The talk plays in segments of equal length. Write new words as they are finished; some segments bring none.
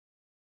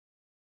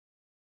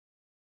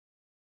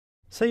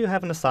Say you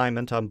have an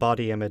assignment on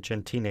body image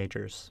in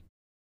teenagers.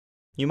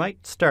 You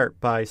might start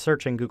by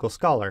searching Google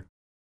Scholar.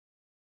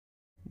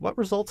 What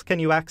results can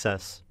you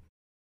access?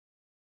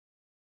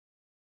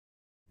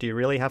 Do you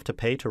really have to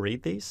pay to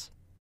read these?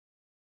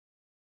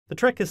 The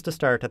trick is to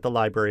start at the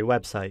library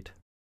website.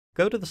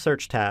 Go to the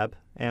Search tab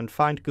and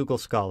find Google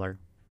Scholar,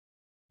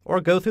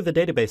 or go through the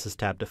Databases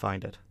tab to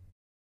find it.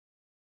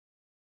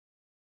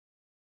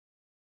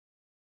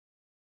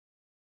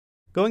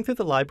 Going through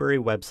the library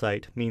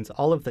website means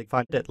all of the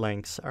Find It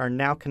links are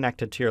now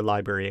connected to your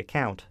library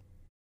account.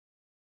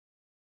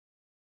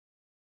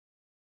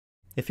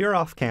 If you're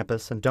off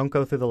campus and don't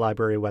go through the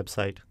library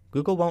website,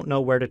 Google won't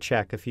know where to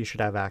check if you should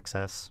have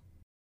access.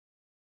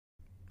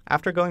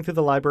 After going through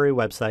the library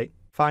website,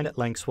 Find It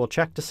links will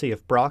check to see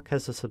if Brock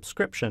has a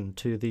subscription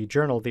to the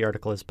journal the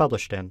article is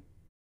published in.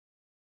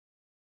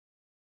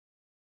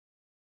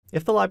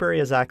 If the library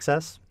has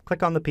access,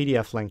 click on the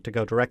PDF link to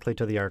go directly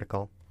to the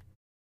article.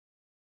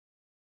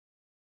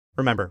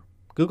 Remember,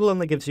 Google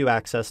only gives you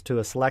access to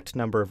a select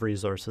number of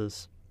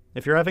resources.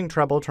 If you're having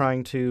trouble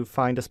trying to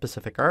find a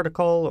specific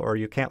article or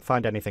you can't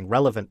find anything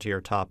relevant to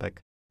your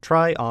topic,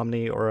 try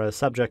Omni or a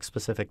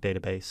subject-specific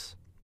database.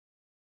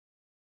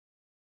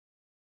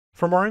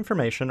 For more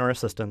information or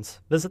assistance,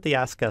 visit the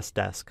Ask Us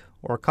desk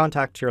or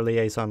contact your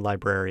liaison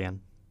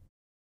librarian.